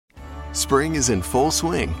Spring is in full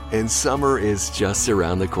swing, and summer is just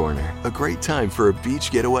around the corner. A great time for a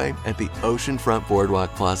beach getaway at the Oceanfront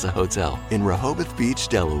Boardwalk Plaza Hotel in Rehoboth Beach,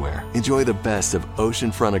 Delaware. Enjoy the best of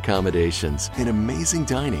oceanfront accommodations and amazing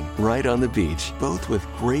dining right on the beach, both with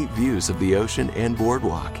great views of the ocean and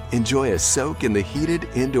boardwalk. Enjoy a soak in the heated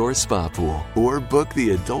indoor spa pool, or book the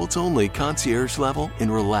adults-only concierge level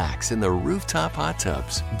and relax in the rooftop hot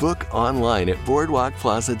tubs. Book online at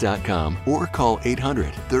boardwalkplaza.com or call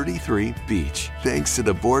 800-33 Beach. Thanks to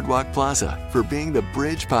the Boardwalk Plaza for being the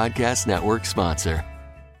Bridge Podcast Network sponsor.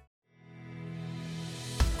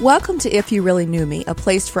 Welcome to If You Really Knew Me, a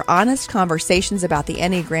place for honest conversations about the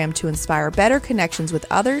Enneagram to inspire better connections with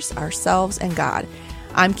others, ourselves, and God.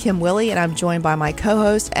 I'm Kim Willie, and I'm joined by my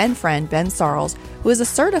co-host and friend, Ben Sarles, who is a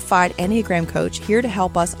certified Enneagram coach here to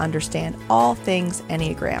help us understand all things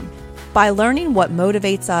Enneagram. By learning what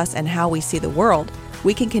motivates us and how we see the world,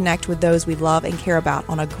 we can connect with those we love and care about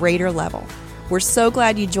on a greater level. We're so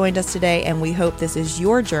glad you joined us today, and we hope this is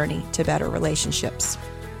your journey to better relationships.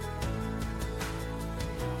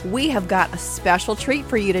 We have got a special treat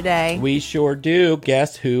for you today. We sure do.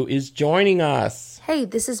 Guess who is joining us? Hey,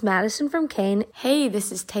 this is Madison from CAIN. Hey,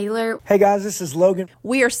 this is Taylor. Hey guys, this is Logan.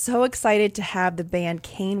 We are so excited to have the band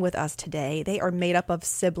CAIN with us today. They are made up of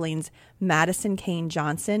siblings Madison CAIN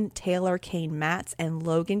Johnson, Taylor CAIN Matz, and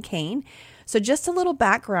Logan CAIN. So just a little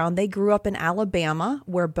background, they grew up in Alabama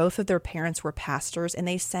where both of their parents were pastors, and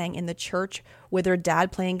they sang in the church with their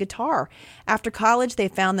dad playing guitar. After college, they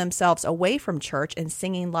found themselves away from church and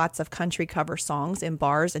singing lots of country cover songs in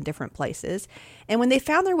bars and different places. And when they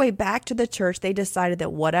found their way back to the church, they decided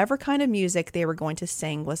that whatever kind of music they were going to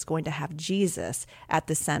sing was going to have Jesus at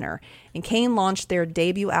the center. And CAIN launched their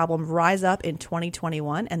debut album, Rise Up, in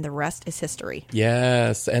 2021, and the rest is history.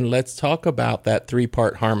 Yes, and let's talk about that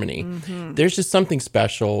three-part harmony. There's just something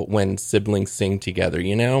special when siblings sing together,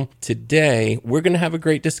 you know? Today, we're going to have a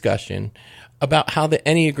great discussion about how the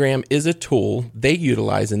Enneagram is a tool they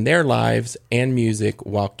utilize in their lives and music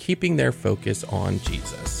while keeping their focus on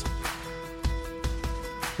Jesus.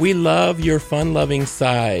 We love your fun-loving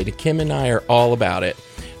side. Kim and I are all about it.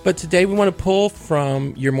 But today we want to pull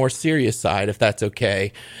from your more serious side, if that's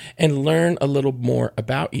okay, and learn a little more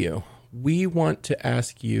about you. We want to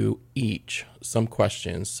ask you each some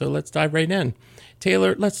questions, so let's dive right in.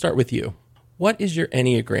 Taylor, let's start with you. What is your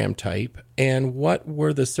Enneagram type, and what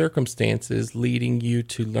were the circumstances leading you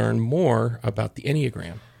to learn more about the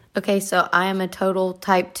Enneagram? Okay, so I am a total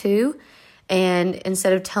type 2, and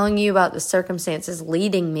instead of telling you about the circumstances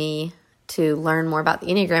leading me to learn more about the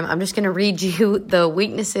Enneagram, I'm just going to read you the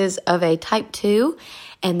weaknesses of a type 2,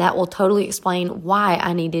 and that will totally explain why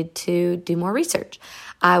I needed to do more research.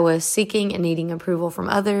 I was seeking and needing approval from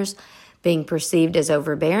others, being perceived as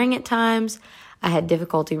overbearing at times. I had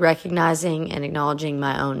difficulty recognizing and acknowledging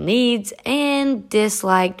my own needs, and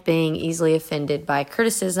disliked being easily offended by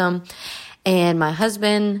criticism. And my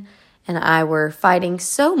husband and I were fighting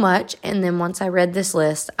so much, and then once I read this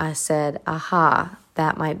list, I said, aha,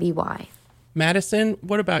 that might be why. Madison,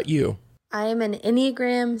 what about you? I am an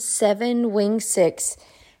Enneagram 7 wing 6.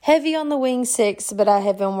 Heavy on the wing 6, but I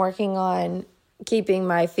have been working on keeping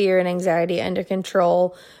my fear and anxiety under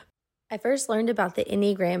control. I first learned about the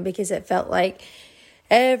Enneagram because it felt like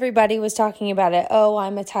everybody was talking about it. Oh,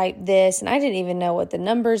 I'm a type this, and I didn't even know what the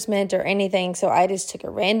numbers meant or anything, so I just took a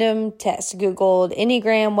random test, Googled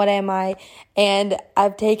Enneagram, what am I? And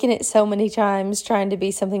I've taken it so many times trying to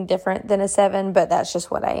be something different than a 7, but that's just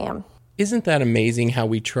what I am. Isn't that amazing how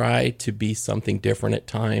we try to be something different at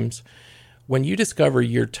times? When you discover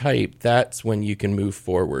your type, that's when you can move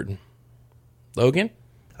forward. Logan?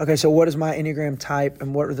 Okay, so what is my Enneagram type,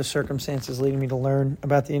 and what are the circumstances leading me to learn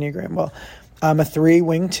about the Enneagram? Well, I'm a 3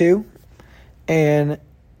 wing 2, and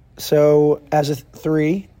so as a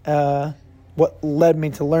 3, what led me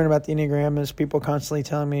to learn about the Enneagram is people constantly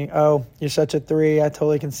telling me, oh, you're such a 3, I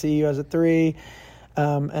totally can see you as a 3,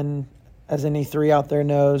 and as any 3 out there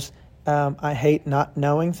knows, I hate not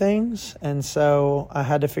knowing things, and so I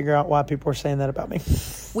had to figure out why people were saying that about me.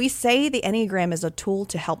 We say the Enneagram is a tool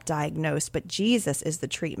to help diagnose, but Jesus is the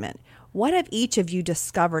treatment. What have each of you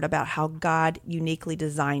discovered about how God uniquely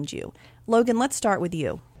designed you? Logan, let's start with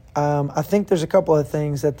you. I think there's a couple of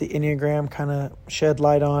things that the Enneagram kind of shed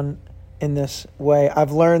light on in this way.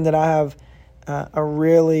 I've learned that I have a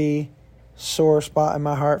really sore spot in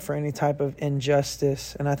my heart for any type of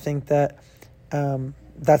injustice, and I think that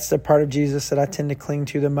that's the part of Jesus that I tend to cling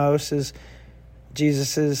to the most. Is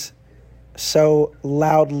Jesus is so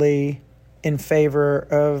loudly in favor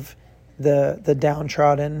of the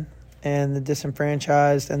downtrodden and the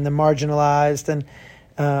disenfranchised and the marginalized and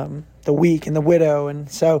the weak and the widow. And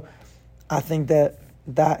so I think that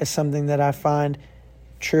that is something that I find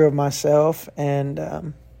true of myself, and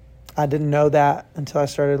I didn't know that until I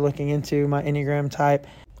started looking into my Enneagram type.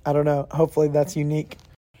 I don't know. Hopefully that's unique.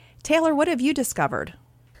 Taylor, what have you discovered?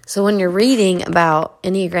 So when you're reading about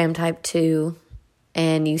Enneagram Type 2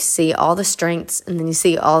 and you see all the strengths and then you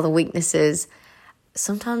see all the weaknesses,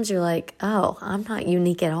 sometimes you're like, oh, I'm not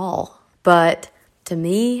unique at all. But to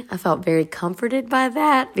me, I felt very comforted by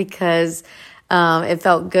that because it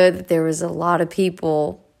felt good that there was a lot of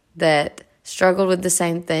people that struggled with the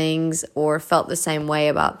same things or felt the same way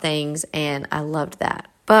about things, and I loved that.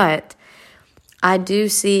 But I do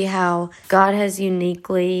see how God has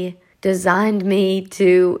uniquely designed me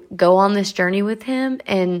to go on this journey with him,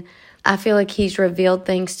 and I feel like he's revealed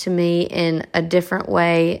things to me in a different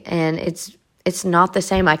way, and it's not the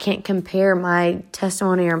same. I can't compare my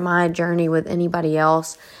testimony or my journey with anybody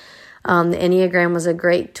else. The Enneagram was a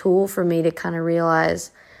great tool for me to kind of realize,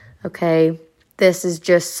 okay, this is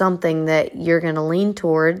just something that you're going to lean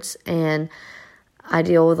towards, and I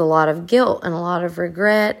deal with a lot of guilt and a lot of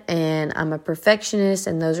regret, and I'm a perfectionist,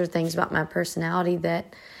 and those are things about my personality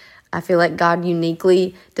that I feel like God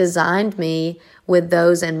uniquely designed me with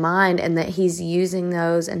those in mind, and that he's using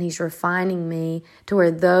those and he's refining me to where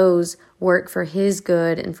those work for his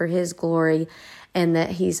good and for his glory, and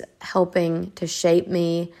that he's helping to shape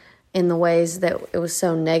me in the ways that it was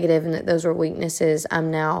so negative and that those were weaknesses. I'm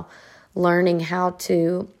now learning how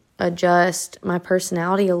to adjust my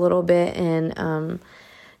personality a little bit and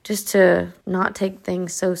just to not take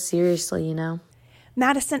things so seriously, you know.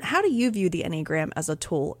 Madison, how do you view the Enneagram as a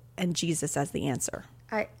tool and Jesus as the answer?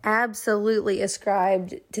 I absolutely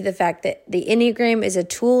ascribed to the fact that the Enneagram is a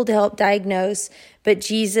tool to help diagnose, but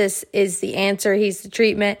Jesus is the answer. He's the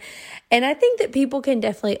treatment. And I think that people can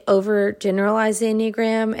definitely overgeneralize the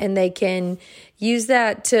Enneagram, and they can use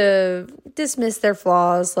that to dismiss their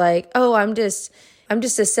flaws, like, oh, I'm just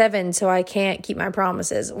a 7, so I can't keep my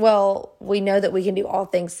promises. Well, we know that we can do all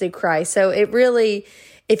things through Christ. So it really,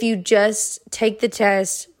 if you just take the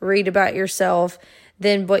test, read about yourself,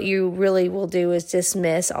 then what you really will do is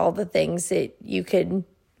dismiss all the things that you could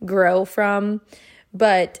grow from.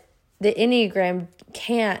 But the Enneagram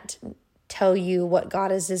can't tell you what God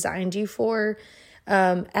has designed you for.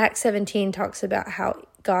 Acts 17 talks about how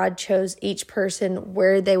God chose each person,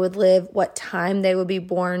 where they would live, what time they would be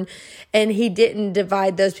born, and he didn't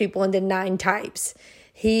divide those people into 9 types.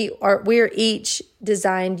 We're each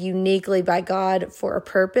designed uniquely by God for a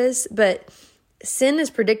purpose, but sin is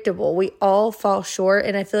predictable. We all fall short,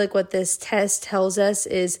 and I feel like what this test tells us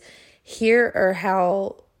is here are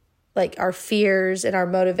how, like, our fears and our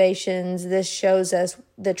motivations, this shows us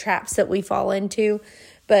the traps that we fall into,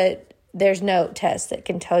 but there's no test that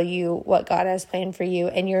can tell you what God has planned for you,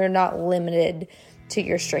 and you're not limited to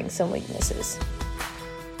your strengths and weaknesses.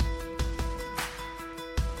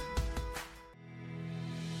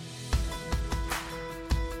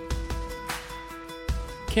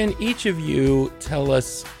 Can each of you tell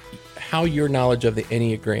us how your knowledge of the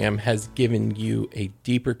Enneagram has given you a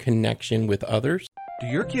deeper connection with others? Do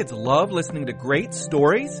your kids love listening to great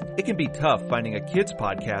stories? It can be tough finding a kids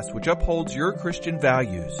podcast which upholds your Christian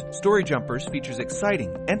values. Story Jumpers features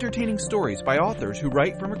exciting, entertaining stories by authors who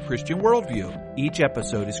write from a Christian worldview. Each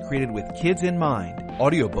episode is created with kids in mind.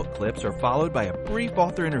 Audiobook clips are followed by a brief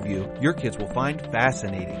author interview your kids will find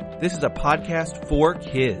fascinating. This is a podcast for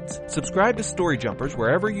kids. Subscribe to Story Jumpers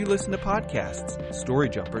wherever you listen to podcasts. Story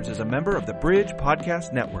Jumpers is a member of the Bridge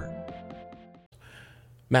Podcast Network.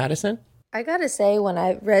 Madison? I gotta say, when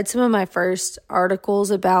I read some of my first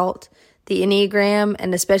articles about the Enneagram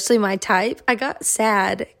and especially my type, I got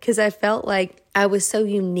sad because I felt like I was so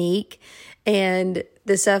unique, and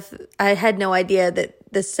the stuff, I had no idea that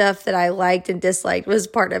the stuff that I liked and disliked was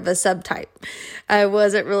part of a subtype. I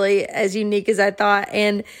wasn't really as unique as I thought,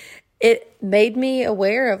 and it made me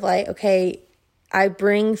aware of, like, okay, I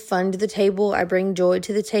bring fun to the table, I bring joy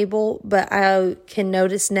to the table, but I can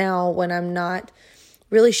notice now when I'm not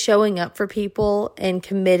really showing up for people and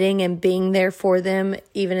committing and being there for them,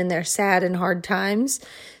 even in their sad and hard times.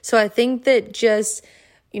 So I think that just,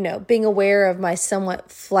 being aware of my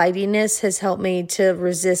somewhat flightiness has helped me to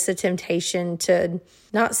resist the temptation to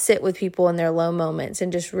not sit with people in their low moments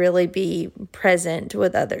and just really be present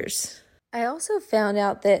with others. I also found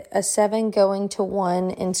out that a 7 going to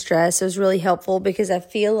 1 in stress was really helpful, because I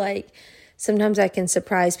feel like sometimes I can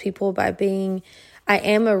surprise people by I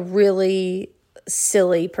am a really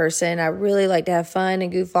silly person. I really like to have fun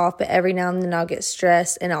and goof off, but every now and then I'll get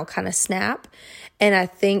stressed and I'll kind of snap. And I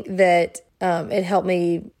think that it helped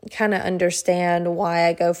me kind of understand why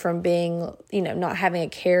I go from being, not having a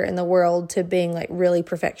care in the world to being like really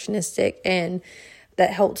perfectionistic and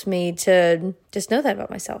that helped me to just know that about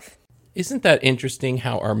myself. Isn't that interesting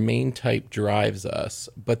how our main type drives us,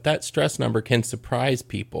 but that stress number can surprise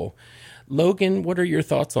people? Logan, what are your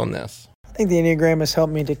thoughts on this? I think the Enneagram has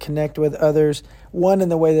helped me to connect with others. One, in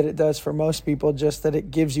the way that it does for most people, just that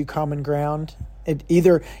it gives you common ground. It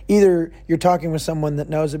either you're talking with someone that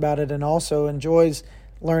knows about it and also enjoys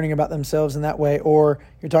learning about themselves in that way, or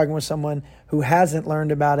you're talking with someone who hasn't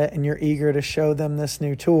learned about it and you're eager to show them this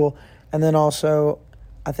new tool. And then also,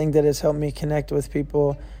 I think that it's helped me connect with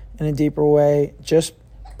people in a deeper way just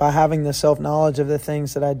by having the self-knowledge of the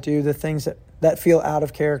things that I do, the things that feel out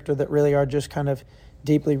of character, that really are just kind of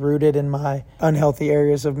deeply rooted in my unhealthy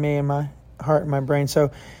areas of me and my heart and my brain.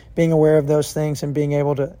 So being aware of those things and being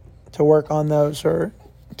able to work on those or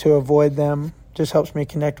to avoid them just helps me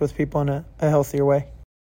connect with people in a healthier way.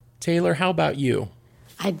 Taylor, how about you?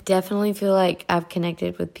 I definitely feel like I've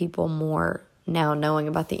connected with people more now knowing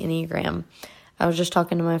about the Enneagram. I was just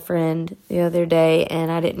talking to my friend the other day,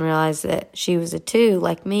 and I didn't realize that she was a 2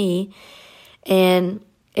 like me. And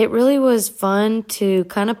it really was fun to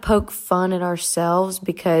kind of poke fun at ourselves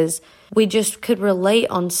because we just could relate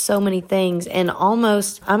on so many things. And I'm an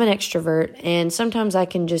extrovert, and sometimes I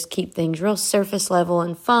can just keep things real surface level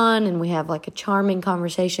and fun, and we have like a charming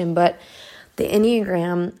conversation. But the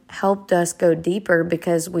Enneagram helped us go deeper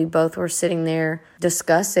because we both were sitting there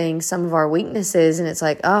discussing some of our weaknesses, and it's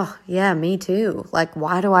like, oh, yeah, me too. Like,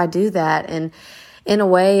 why do I do that? And in a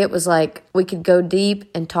way, it was like we could go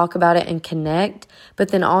deep and talk about it and connect, but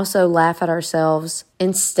then also laugh at ourselves.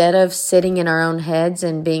 Instead of sitting in our own heads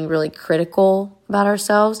and being really critical about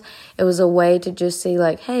ourselves, it was a way to just see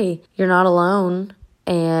like, hey, you're not alone,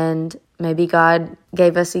 and maybe God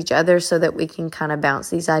gave us each other so that we can kind of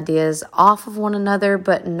bounce these ideas off of one another,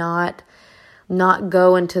 but not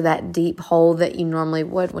go into that deep hole that you normally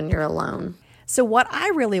would when you're alone. So what I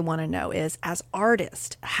really want to know is, as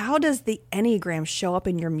artists, how does the Enneagram show up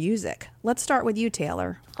in your music? Let's start with you,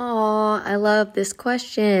 Taylor. Oh, I love this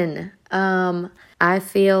question. I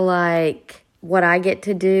feel like what I get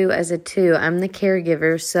to do as a 2, I'm the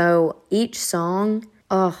caregiver. So each song,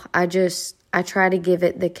 I try to give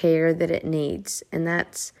it the care that it needs. And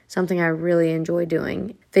that's something I really enjoy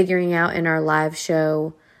doing. Figuring out in our live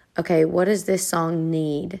show, okay, what does this song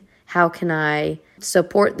need? How can I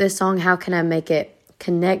support this song? How can I make it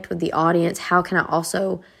connect with the audience? How can I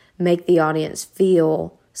also make the audience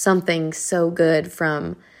feel something so good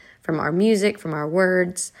from our music, from our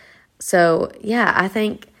words? So, yeah, I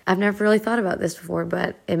think I've never really thought about this before,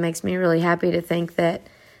 but it makes me really happy to think that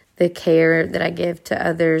the care that I give to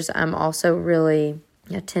others, I'm also really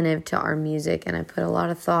attentive to our music, and I put a lot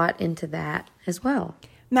of thought into that as well.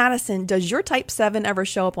 Madison, does your type 7 ever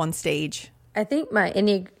show up on stage? I think my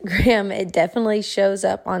Enneagram, it definitely shows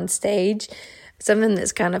up on stage. Something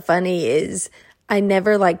that's kind of funny is I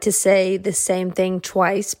never like to say the same thing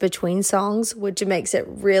twice between songs, which makes it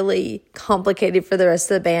really complicated for the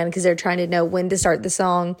rest of the band because they're trying to know when to start the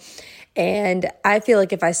song. And I feel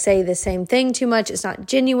like if I say the same thing too much, it's not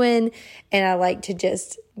genuine. And I like to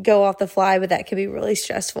just go off the fly, but that can be really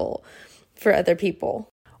stressful for other people.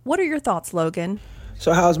 What are your thoughts, Logan?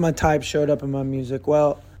 So how's my type showed up in my music?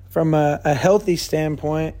 Well, from a healthy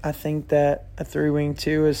standpoint, I think that a 3-wing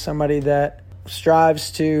 2 is somebody that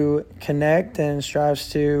strives to connect and strives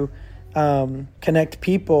to connect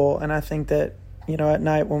people. And I think that, at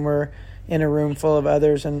night when we're in a room full of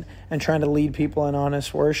others and trying to lead people in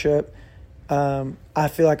honest worship, I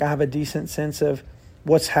feel like I have a decent sense of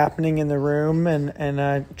what's happening in the room, and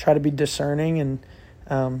I try to be discerning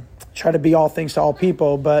and try to be all things to all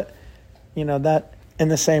people. But, that in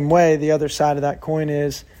the same way, the other side of that coin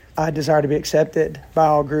is I desire to be accepted by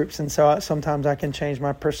all groups. And so sometimes I can change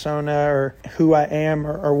my persona or who I am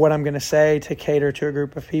or what I'm going to say to cater to a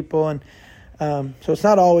group of people. And so it's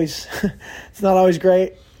not always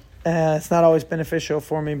great. It's not always beneficial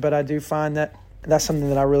for me, but I do find that that's something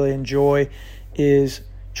that I really enjoy, is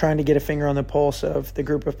trying to get a finger on the pulse of the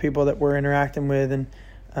group of people that we're interacting with,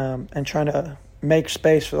 and trying to make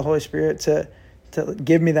space for the Holy Spirit to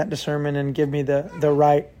give me that discernment and give me the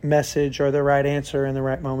right message or the right answer in the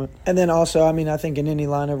right moment. And then also, I think in any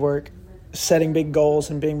line of work, setting big goals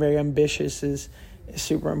and being very ambitious is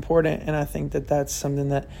super important. And I think that that's something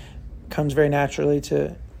that comes very naturally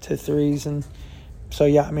to 3s. And so,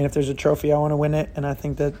 yeah, if there's a trophy, I want to win it. And I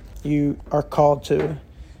think that you are called to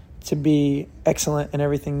be excellent in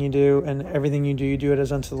everything you do, and everything you do it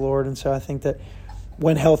as unto the Lord. And so I think that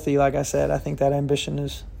when healthy, like I said, I think that ambition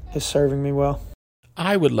is serving me well.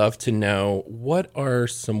 I would love to know, what are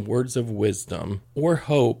some words of wisdom or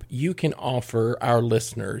hope you can offer our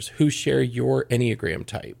listeners who share your Enneagram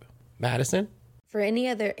type? Madison? For any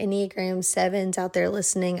other Enneagram 7s out there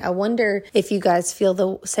listening, I wonder if you guys feel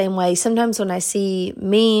the same way. Sometimes when I see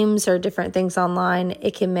memes or different things online,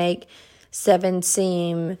 it can make 7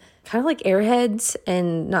 seem kind of like airheads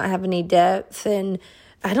and not have any depth. And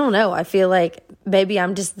I don't know, I feel like maybe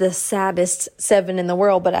I'm just the saddest 7 in the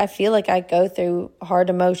world, but I feel like I go through hard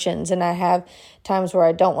emotions and I have times where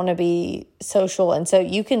I don't want to be social. And so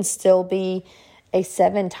you can still be a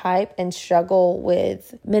 7 type and struggle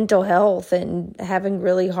with mental health and having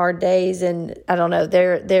really hard days. And I don't know,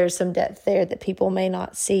 there's some depth there that people may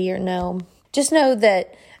not see or know. Just know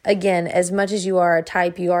that, again, as much as you are a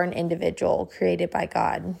type, you are an individual created by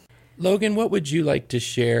God. Logan, what would you like to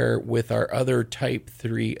share with our other type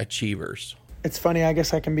 3 achievers? It's funny, I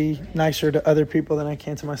guess I can be nicer to other people than I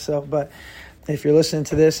can to myself, but if you're listening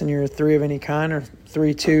to this and you're a 3 of any kind, or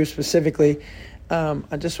 3-2 specifically,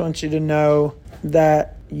 I just want you to know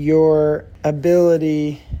that your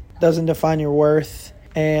ability doesn't define your worth,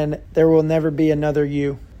 and there will never be another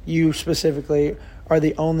you. You specifically are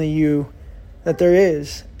the only you that there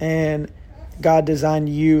is, and God designed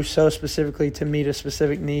you so specifically to meet a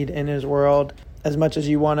specific need in His world. As much as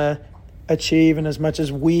you want to achieve, and as much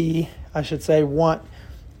as we, I should say, want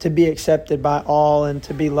to be accepted by all and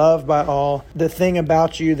to be loved by all, the thing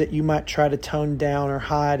about you that you might try to tone down or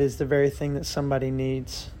hide is the very thing that somebody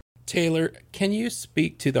needs. Taylor, can you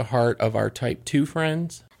speak to the heart of our type 2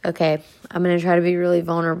 friends? Okay, I'm going to try to be really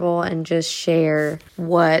vulnerable and just share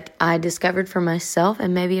what I discovered for myself,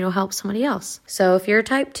 and maybe it'll help somebody else. So if you're a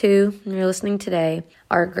type 2 and you're listening today,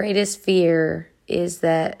 our greatest fear is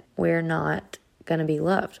that we're not going to be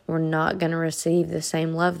loved. We're not going to receive the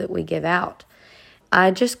same love that we give out.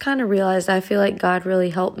 I just kind of realized, I feel like God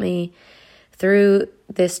really helped me through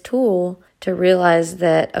this tool to realize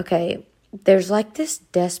that, okay, there's like this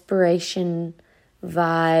desperation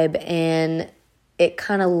vibe, and it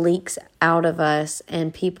kind of leaks out of us,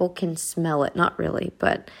 and people can smell it. Not really,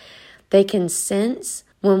 but they can sense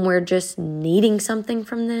when we're just needing something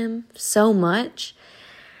from them so much.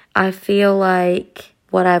 I feel like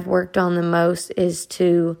what I've worked on the most is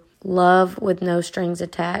to love with no strings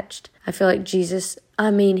attached. I feel like Jesus,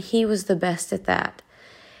 He was the best at that.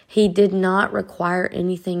 He did not require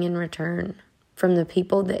anything in return from the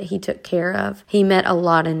people that He took care of. He met a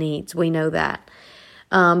lot of needs. We know that.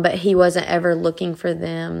 But He wasn't ever looking for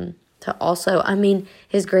them to also,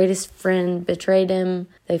 His greatest friend betrayed Him.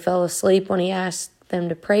 They fell asleep when He asked them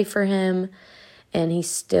to pray for Him, and He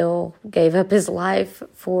still gave up His life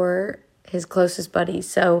for His closest buddies.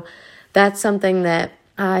 So that's something that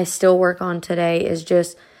I still work on today, is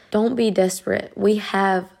just don't be desperate. We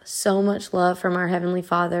have so much love from our Heavenly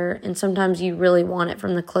Father, and sometimes you really want it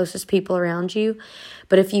from the closest people around you.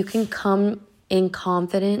 But if you can come in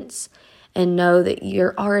confidence and know that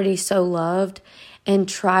you're already so loved, and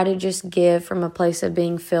try to just give from a place of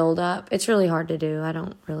being filled up. It's really hard to do. I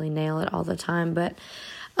don't really nail it all the time, but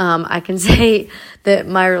I can say that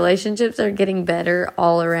my relationships are getting better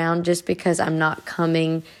all around, just because I'm not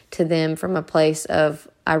coming to them from a place of,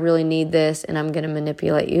 I really need this and I'm going to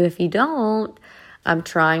manipulate you if you don't. I'm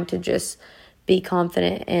trying to just be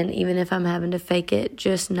confident, and even if I'm having to fake it,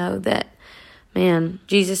 just know that, man,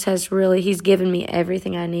 Jesus He's given me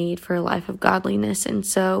everything I need for a life of godliness. And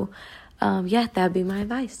so, that'd be my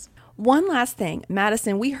advice. One last thing,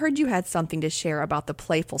 Madison, we heard you had something to share about the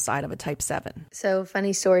playful side of a type 7. So,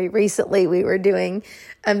 funny story. Recently, we were doing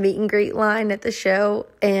a meet and greet line at the show,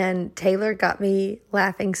 and Taylor got me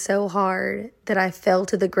laughing so hard that I fell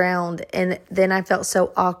to the ground. And then I felt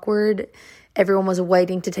so awkward. Everyone was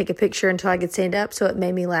waiting to take a picture until I could stand up, so it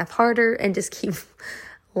made me laugh harder and just keep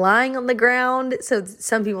lying on the ground. So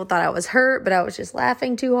some people thought I was hurt, but I was just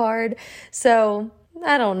laughing too hard. So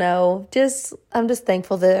I don't know. I'm just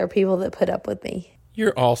thankful that there are people that put up with me.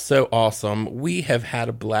 You're all so awesome. We have had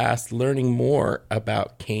a blast learning more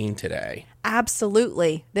about CAIN today.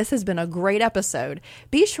 Absolutely. This has been a great episode.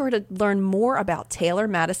 Be sure to learn more about Taylor,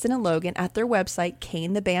 Madison, and Logan at their website,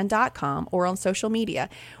 caintheband.com, or on social media.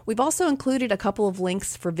 We've also included a couple of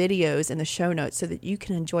links for videos in the show notes so that you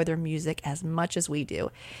can enjoy their music as much as we do.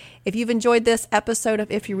 If you've enjoyed this episode of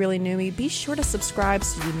If You Really Knew Me, be sure to subscribe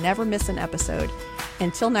so you never miss an episode.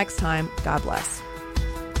 Until next time, God bless.